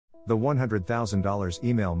The $100,000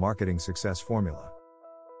 email marketing success formula.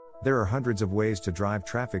 There are hundreds of ways to drive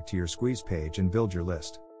traffic to your squeeze page and build your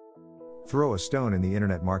list. Throw a stone in the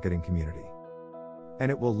internet marketing community, and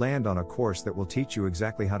it will land on a course that will teach you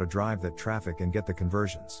exactly how to drive that traffic and get the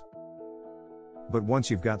conversions. But once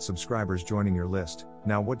you've got subscribers joining your list,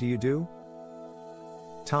 now what do?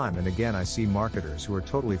 Time and again I see marketers who are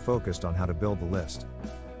totally focused on how to build the list.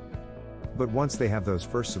 But once they have those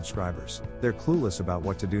first subscribers, they're clueless about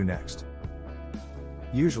what to do next.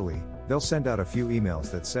 Usually, they'll send out a few emails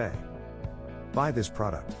that say, "Buy this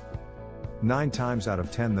product." 9 times out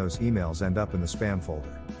of 10 those emails end up in the spam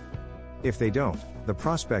folder. If they don't, the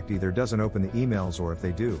prospect either doesn't open the emails, or if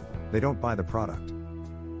they do, they don't buy the product.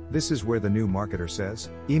 This is where the new marketer says,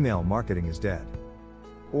 email marketing is dead.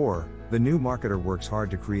 Or, the new marketer works hard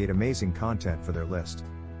to create amazing content for their list,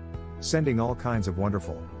 sending all kinds of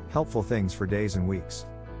wonderful, helpful things for days and weeks.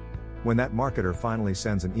 When that marketer finally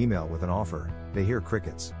sends an email with an offer, they hear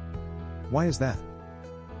crickets. Why is that?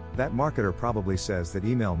 That marketer probably says that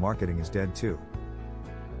email marketing is dead too.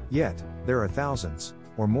 Yet, there are thousands,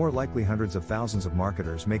 or more likely hundreds of thousands of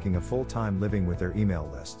marketers making a full-time living with their email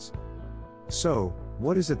lists. So,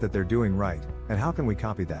 what is it that they're doing right, and how can we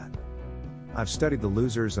copy that? I've studied the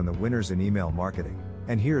losers and the winners in email marketing,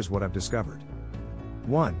 and here's what I've discovered.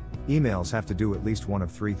 1. Emails have to do at least one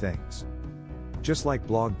of 3 things. Just like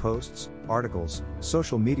blog posts, articles,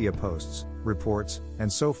 social media posts, reports,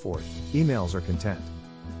 and so forth, emails are content.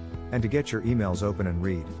 And to get your emails open and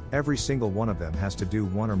read, every single one of them has to do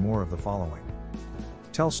one or more of the following.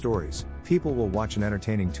 Tell stories. People will watch an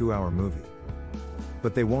entertaining 2-hour movie,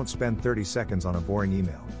 but they won't spend 30 seconds on a boring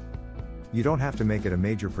email. You don't have to make it a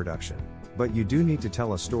major production, but you do need to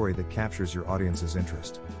tell a story that captures your audience's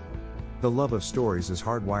interest. The love of stories is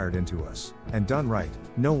hardwired into us, and done right,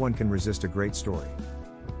 no one can resist a great story.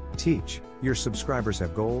 Teach. Your subscribers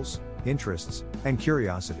have goals, interests, and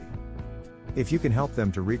curiosity. If you can help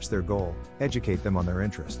them to reach their goal, educate them on their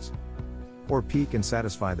interests, or pique and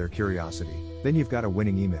satisfy their curiosity, then you've got a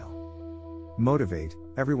winning email. Motivate.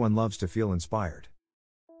 Everyone loves to feel inspired,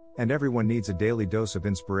 and everyone needs a daily dose of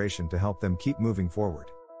inspiration to help them keep moving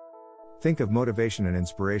forward. Think of motivation and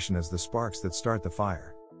inspiration as the sparks that start the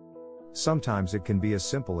fire. Sometimes it can be as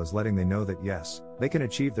simple as letting them know that yes, they can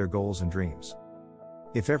achieve their goals and dreams.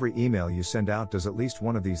 If every email you send out does at least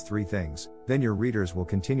one of these 3 things, then your readers will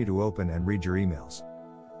continue to open and read your emails.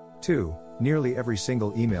 2. Nearly every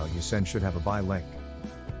single email you send should have a buy link.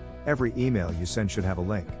 Every email you send should have a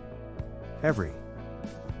link. Every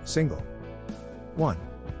single one.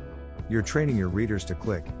 You're training your readers to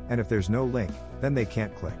click, and if there's no link, then they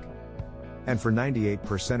can't click. And for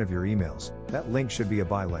 98% of your emails, that link should be a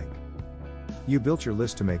buy link. You built your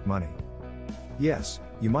list to make money. Yes,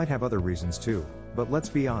 you might have other reasons too, but let's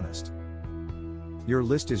be honest. Your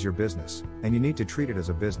list is your business, and you need to treat it as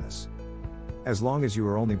a business. As long as you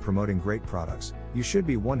are only promoting great products, you should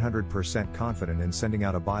be 100% confident in sending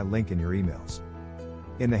out a buy link in your emails.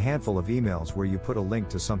 In the handful of emails where you put a link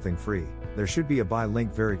to something free, there should be a buy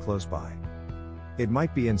link very close by. It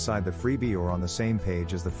might be inside the freebie or on the same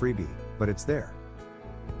page as the freebie, but it's there.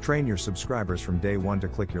 Train your subscribers from day 1 to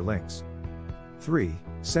click your links. 3.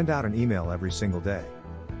 Send out an email every single day.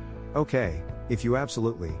 Okay, if you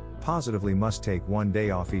absolutely, positively must take 1 day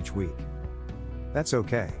off each week, that's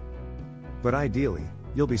okay. But ideally,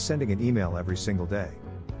 you'll be sending an email every single day.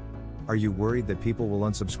 Are you worried that people will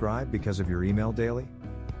unsubscribe because of your email daily?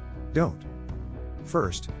 Don't.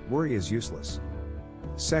 First, worry is useless.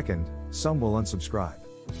 Second, some will unsubscribe.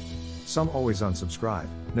 Some always unsubscribe,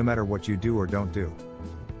 no matter what you do or don't do.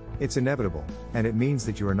 It's inevitable, and it means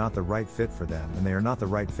that you are not the right fit for them and they are not the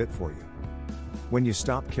right fit for you. When you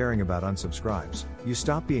stop caring about unsubscribes, you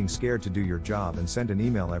stop being scared to do your job and send an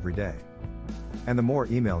email every day. And the more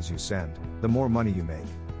emails you send, the more money you make.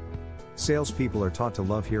 Salespeople are taught to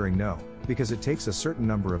love hearing no, because it takes a certain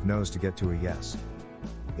number of no's to get to a yes.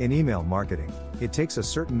 In email marketing, it takes a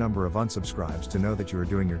certain number of unsubscribes to know that you are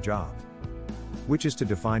doing your job, which is to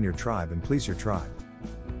define your tribe and please your tribe.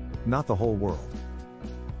 Not the whole world.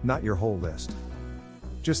 Not your whole list.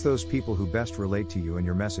 Just those people who best relate to you and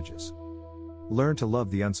your messages. Learn to love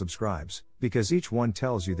the unsubscribes, because each one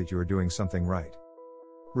tells you that you are doing something right.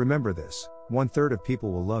 Remember this, 1/3 of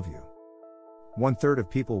people will love you. 1/3 of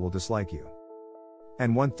people will dislike you.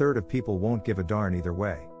 And 1/3 of people won't give a darn either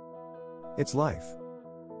way. It's life.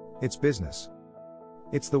 It's business.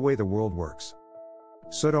 It's the way the world works.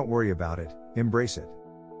 So don't worry about it, embrace it.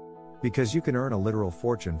 Because you can earn a literal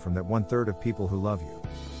fortune from that 1/3 of people who love you.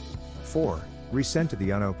 4. Resend to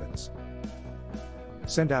the unopens.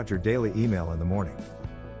 Send out your daily email in the morning,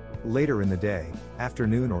 later in the day,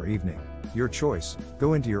 afternoon or evening, Your choice,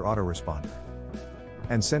 go into your autoresponder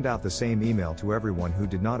and send out the same email to everyone who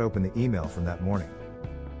did not open the email from that morning.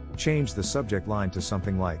 Change the subject line to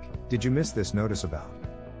something like, "Did you miss this notice about?"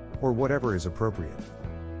 or whatever is appropriate.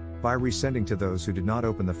 By resending to those who did not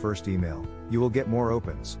open the first email, you will get more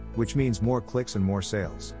opens, which means more clicks and more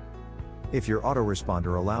sales. If your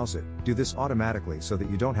autoresponder allows it, do this automatically so that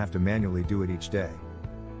you don't have to manually do it each day.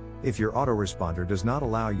 If your autoresponder does not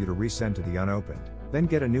allow you to resend to the unopened, then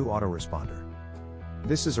get a new autoresponder.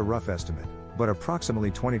 This is a rough estimate, but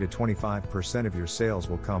approximately 20 to 25% of your sales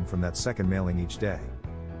will come from that second mailing each day.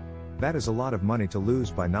 That is a lot of money to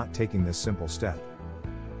lose by not taking this simple step.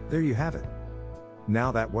 There you have it.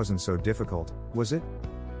 Now that wasn't so difficult, was it?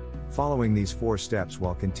 Following these 4 steps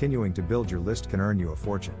while continuing to build your list can earn you a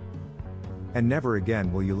fortune. And never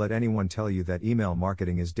again will you let anyone tell you that email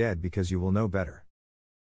marketing is dead, because you will know better.